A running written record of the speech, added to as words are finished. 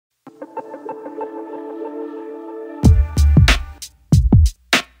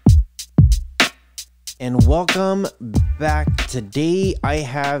And welcome back. Today I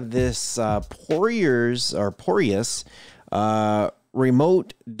have this Poruis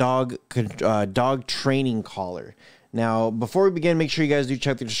remote dog training collar. Now, before we begin, make sure you guys do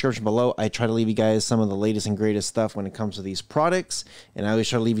check the description below. I try to leave you guys some of the latest and greatest stuff when it comes to these products, and I always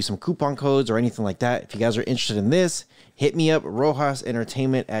try to leave you some coupon codes or anything like that. If you guys are interested in this, hit me up,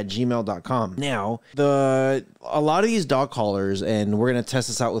 rohasentertainment@gmail.com. Now, a lot of these dog collars, and we're gonna test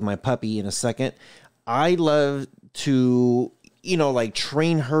this out with my puppy in a second. I love to, like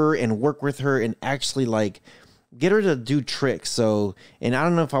train her and work with her and actually like get her to do tricks. So, and I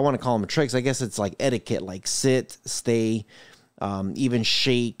don't know if I want to call them tricks. I guess it's like etiquette, like sit, stay, even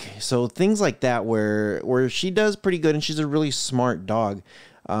shake. So things like that where she does pretty good, and she's a really smart dog.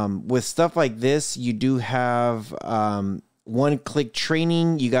 With stuff like this, you do have one-click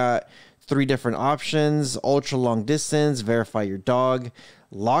training. You got 3 different options: ultra long distance, verify your dog,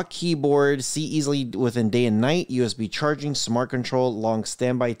 lock keyboard, see easily within day and night, USB charging, smart control, long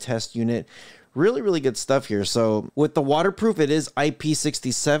standby test unit. Really, really good stuff here. So with the waterproof, it is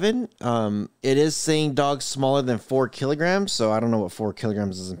IP67. It is saying dogs smaller than 4 kilograms. So I don't know what 4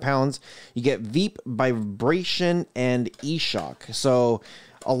 kilograms is in pounds. You get Veep, vibration, and e-shock. So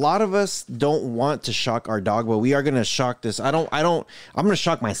a lot of us don't want to shock our dog, but we are going to shock this. I'm going to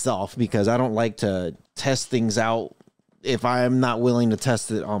shock myself because I don't like to test things out if I'm not willing to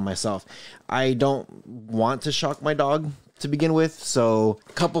test it on myself. I don't want to shock my dog to begin with. So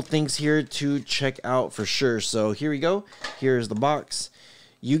a couple things here to check out for sure. So here we go. Here's the box.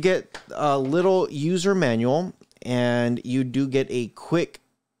 You get a little user manual, and you do get a quick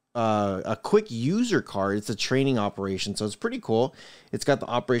user card. It's a training operation, so it's pretty cool. It's got the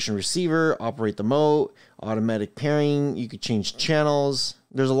operation receiver, operate the remote, automatic pairing. You could change channels.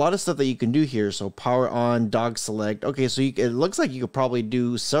 There's a lot of stuff that you can do here. So power on, dog select. Okay, so it looks like you could probably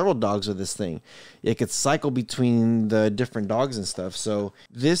do several dogs with this thing. It could cycle between the different dogs and stuff. So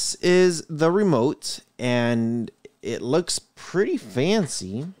this is the remote, and it looks pretty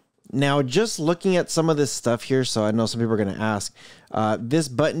fancy. Now, just looking at some of this stuff here, so I know some people are going to ask, this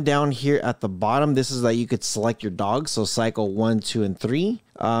button down here at the bottom, this is that you could select your dog. So cycle 1, 2, and 3.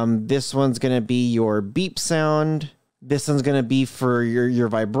 This one's going to be your beep sound. This one's going to be for your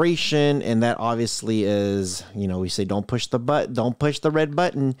vibration. And that obviously is, we say don't push the red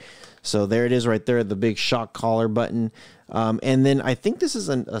button. So there it is right there, the big shock collar button. And then I think this is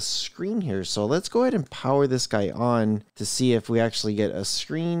a screen here. So let's go ahead and power this guy on to see if we actually get a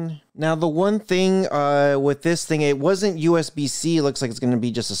screen. Now, the one thing with this thing, it wasn't USB-C. It looks like it's going to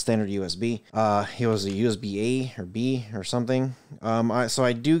be just a standard USB. It was a USB-A or B or something. So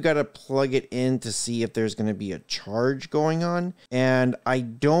I do got to plug it in to see if there's going to be a charge going on. And I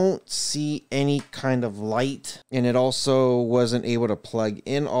don't see any kind of light. And it also wasn't able to plug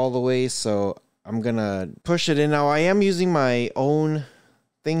in all the way. So I'm gonna push it in. Now I am using my own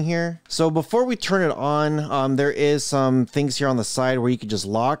thing here. So before we turn it on, there is some things here on the side where you can just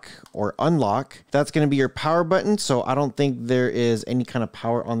lock or unlock. That's gonna be your power button. So I don't think there is any kind of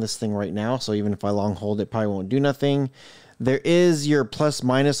power on this thing right now. So even if I long hold it, probably won't do nothing. There is your plus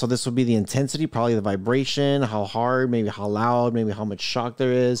minus. So this will be the intensity, probably the vibration, how hard, maybe how loud, maybe how much shock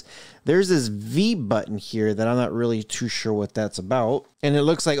there is. There's this V button here that I'm not really too sure what that's about. And it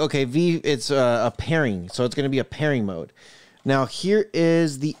looks like, okay, V, it's a pairing. So it's going to be a pairing mode. Now here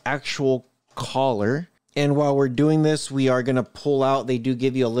is the actual collar. And while we're doing this, we are going to pull out, they do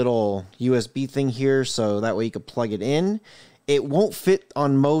give you a little USB thing here. So that way you can plug it in. It won't fit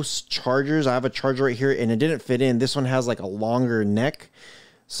on most chargers. I have a charger right here and it didn't fit in. This one has like a longer neck.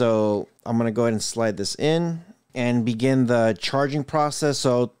 So I'm going to go ahead and slide this in and begin the charging process.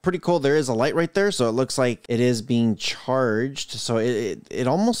 So pretty cool. There is a light right there. So it looks like it is being charged. So it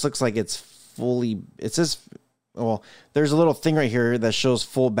almost looks like it's fully, it says, well, there's a little thing right here that shows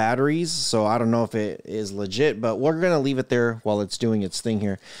full batteries. So I don't know if it is legit, but we're going to leave it there while it's doing its thing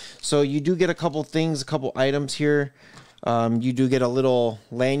here. So you do get a couple things, a couple items here. You do get a little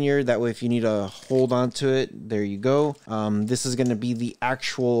lanyard. That way, if you need to hold on to it, there you go. This is going to be the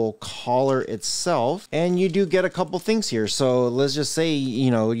actual collar itself. And you do get a couple things here. So let's just say,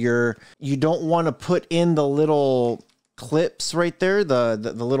 you don't want to put in the little clips right there, the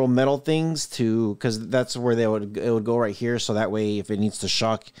little metal things because that's where it would go right here. So that way, if it needs to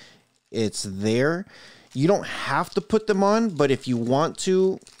shock, it's there. You don't have to put them on, but if you want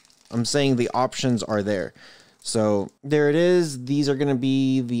to, I'm saying the options are there. So there it is. These are going to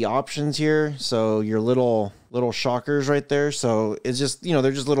be the options here. So your little shockers right there. So it's just,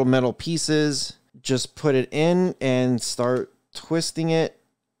 they're just little metal pieces. Just put it in and start twisting it,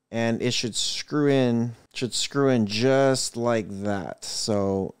 and it should screw in just like that.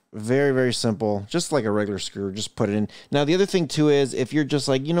 So Very, very simple. Just like a regular screw, just put it in. Now, the other thing too is if you're just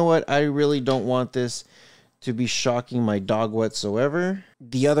like, you know what, I really don't want this to be shocking my dog whatsoever.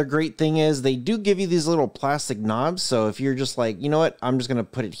 The other great thing is they do give you these little plastic knobs. So if you're just like, you know what, I'm just going to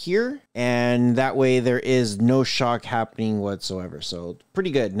put it here, and that way there is no shock happening whatsoever. So pretty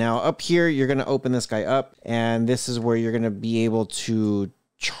good. Now up here, you're going to open this guy up, and this is where you're going to be able to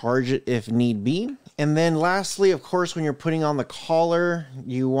charge it if need be. And then lastly, of course, when you're putting on the collar,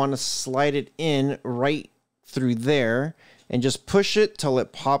 you want to slide it in right through there and just push it till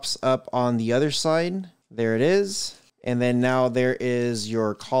it pops up on the other side. There it is. And then now there is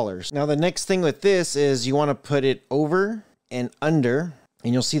your collars. Now the next thing with this is you want to put it over and under,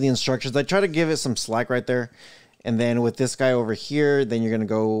 and you'll see the instructions. I try to give it some slack right there. And then with this guy over here, then you're going to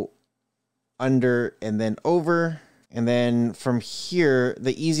go under and then over. And then from here,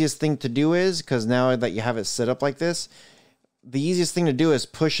 the easiest thing to do is, because now that you have it set up like this, the easiest thing to do is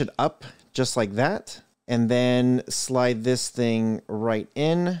push it up just like that. And then slide this thing right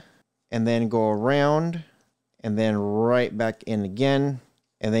in, and then go around, and then right back in again.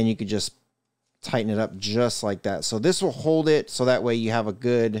 And then you could just tighten it up just like that. So this will hold it, so that way you have a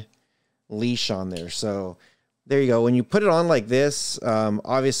good leash on there. So there you go. When you put it on like this,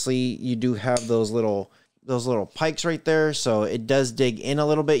 obviously you do have those little pikes right there, so it does dig in a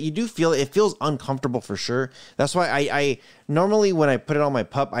little bit. You do feel it feels uncomfortable for sure. That's why I normally, when I put it on my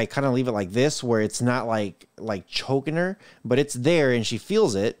pup, I kind of leave it like this, where it's not like choking her, but it's there and she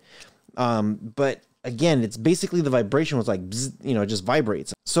feels it. But again, it's basically the vibration was like bzz, you know, it just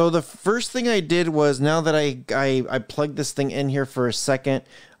vibrates. So the first thing I did was, now that I plugged this thing in here for a second,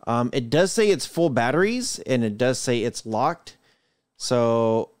 it does say it's full batteries, and it does say it's locked.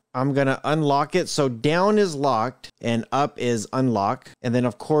 So I'm going to unlock it. So down is locked and up is unlock. And then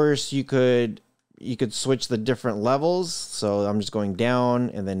of course you could switch the different levels. So I'm just going down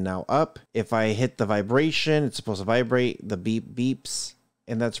and then now up. If I hit the vibration, it's supposed to vibrate, the beep beeps,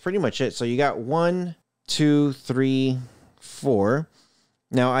 and that's pretty much it. So you got 1, 2, 3, 4.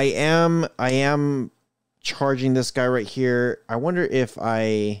 Now I am charging this guy right here. I wonder if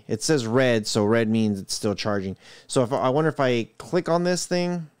it says red, so red means it's still charging. So I wonder if I click on this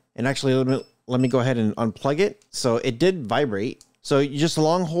thing, and actually let me go ahead and unplug it. So it did vibrate. So you just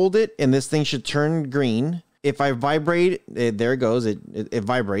long hold it, and this thing should turn green. If I vibrate, there it goes. It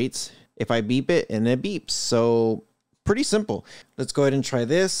vibrates. If I beep it, and it beeps. So pretty simple. Let's go ahead and try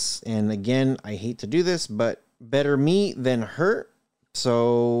this. And again, I hate to do this, but better me than her.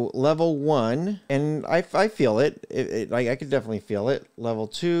 So level 1, and I feel it. I could definitely feel it. Level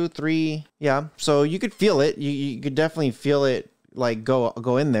 2, 3, yeah. So you could feel it. You could definitely feel it, like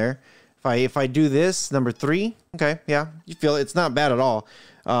go in there. If I do this, number 3, okay, yeah, you feel it. It's not bad at all.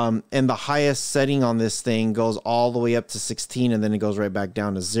 And the highest setting on this thing goes all the way up to 16, and then it goes right back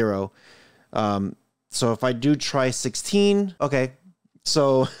down to 0. So if I do try 16, okay,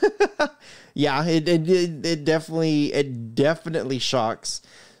 so yeah, it definitely shocks.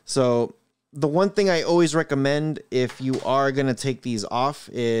 So the one thing I always recommend if you are gonna take these off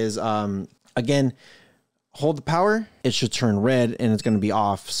is again, hold the power. It should turn red and it's gonna be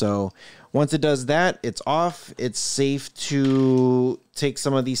off. So once it does that, it's off. It's safe to take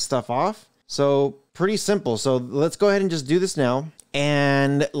some of these stuff off. So pretty simple. So let's go ahead and just do this now,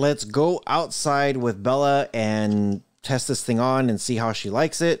 and let's go outside with Bella and test this thing on and see how she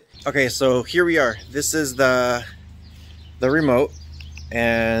likes it. Okay, so here we are. This is the remote,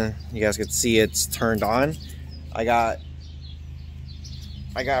 and you guys can see it's turned on. I got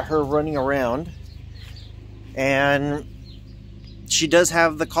her running around, and she does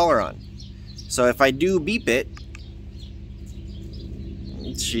have the collar on. So if I do beep it,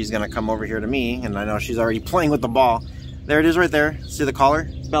 she's gonna come over here to me, and I know she's already playing with the ball. There it is right there. See the collar?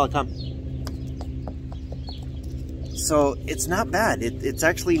 Bella, come. So it's not bad. It's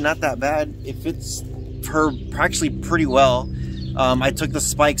actually not that bad. It fits her actually pretty well. I took the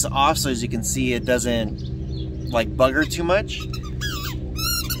spikes off, so as you can see, it doesn't like bug her too much.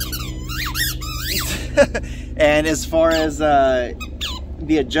 And as far as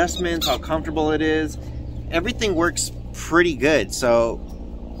the adjustments, how comfortable it is, everything works pretty good. So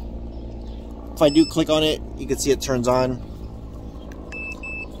if I do click on it, you can see it turns on.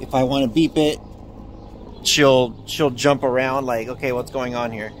 If I want to beep it, she'll jump around like, okay, what's going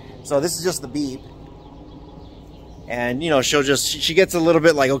on here? So this is just the beep, and you know, she gets a little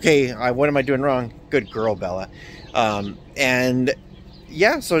bit like, okay, what am I doing wrong? Good girl, Bella. And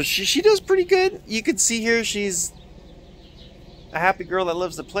yeah, so she does pretty good. You can see here she's a happy girl that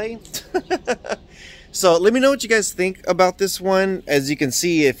loves to play. So let me know what you guys think about this one. As you can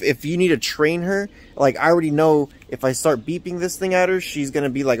see, if you need to train her, like I already know if I start beeping this thing at her, she's going to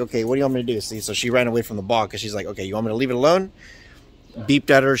be like, okay, what do you want me to do? See, so she ran away from the ball because she's like, okay, you want me to leave it alone? Beeped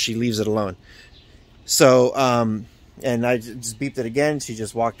at her, she leaves it alone. So, and I just beeped it again. She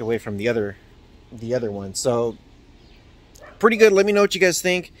just walked away from the other one. So pretty good. Let me know what you guys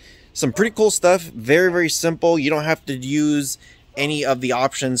think. Some pretty cool stuff. Very, very simple. You don't have to use any of the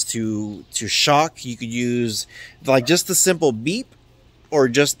options to shock. You could use like just the simple beep or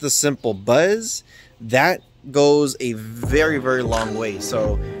just the simple buzz. That goes a very, very long way.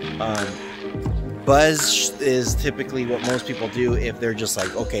 So buzz is typically what most people do if they're just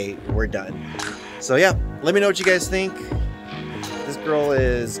like, okay, we're done. So yeah, let me know what you guys think. This girl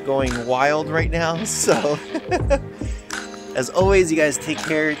is going wild right now. So as always, you guys take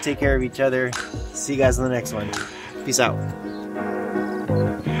care of each other. See you guys in the next one. Peace out.